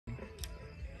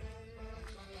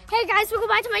Hey guys, welcome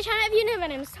back to my channel. If you're new, my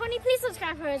name is Tony. Please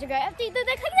subscribe for a great update. Click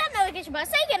that notification bell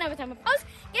so you get every time I post.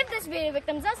 Give this video a big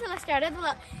thumbs up. So let's start it.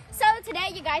 So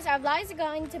today, you guys, our vlogs are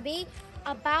going to be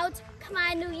about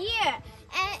Khmer New Year.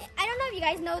 And I don't know if you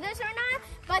guys know this or not,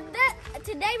 but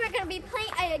today we're going to be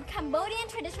playing a Cambodian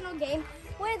traditional game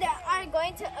where they are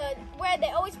going to where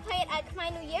they always play it at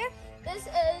Khmer New Year. This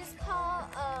is called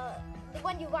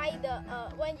when you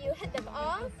hit the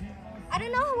arm. I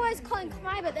don't know what it's called in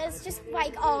Khmer, but it's just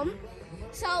like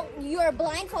so you're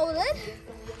blindfolded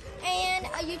and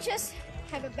you just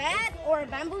have a bat or a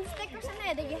bamboo stick or something,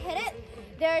 and then you hit it.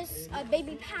 There's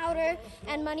baby powder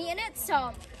and money in it,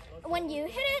 so when you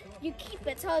hit it, you keep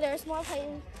it. So there's more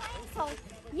playing. So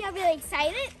yeah, really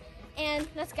excited, and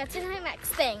let's get to the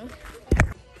next thing.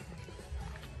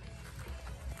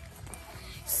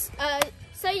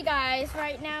 So you guys,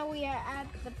 right now we are at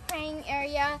the praying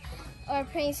area or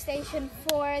praying station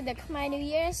for the Khmer New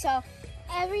Year. So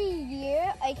every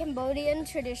year, a Cambodian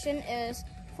tradition is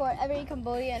for every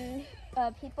Cambodian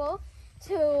people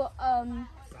to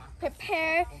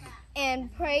prepare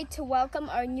and pray to welcome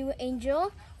our new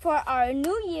angel for our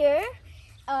new year.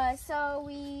 So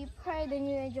we pray the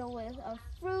new angel with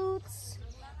fruits,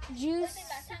 juice,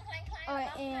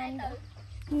 and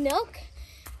milk.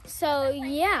 So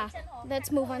yeah,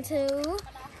 let's move on to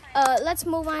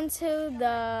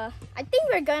the. I think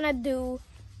we're gonna do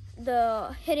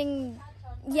the hitting.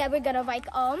 Yeah, we're gonna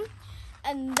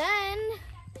and then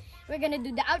we're gonna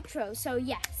do the outro. So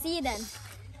yeah, see you then.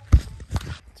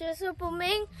 Chưa sư phụ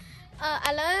mình,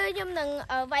 alo chúng đừng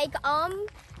vay ôm,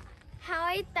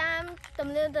 hỏi tam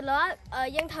tùm lương từ đó,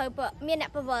 dân thời miền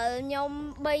Nam vợ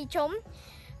nhom bay trống,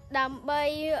 đầm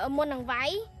bay muôn đằng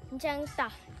váy, chân tỏ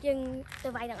chân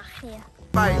từ vay đằng nè.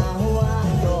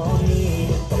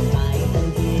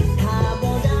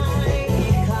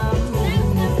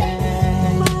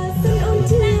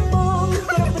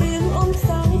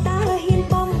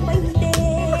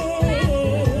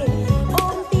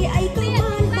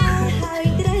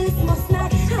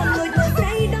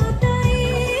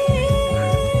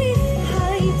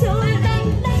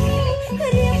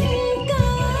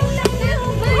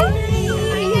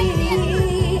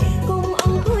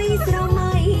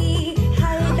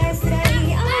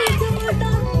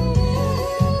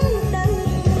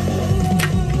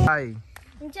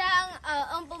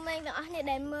 Ông bố mình đã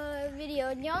đem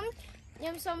video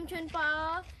nhóm xong chuyên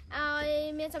phó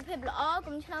miền sông phim lõ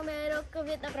cũng cho mê đô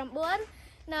Covid 19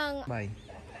 nâng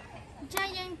cha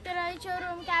dân tới cho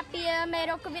room copy mê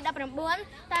đô Covid 19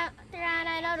 ta ra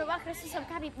này nó được bắt Christmas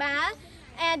of copy 3.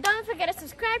 And don't forget to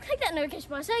subscribe, click that notification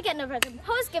bell so you get notified when I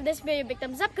post. Give this video a big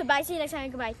thumbs up. Goodbye, see you next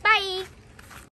time. Goodbye, bye.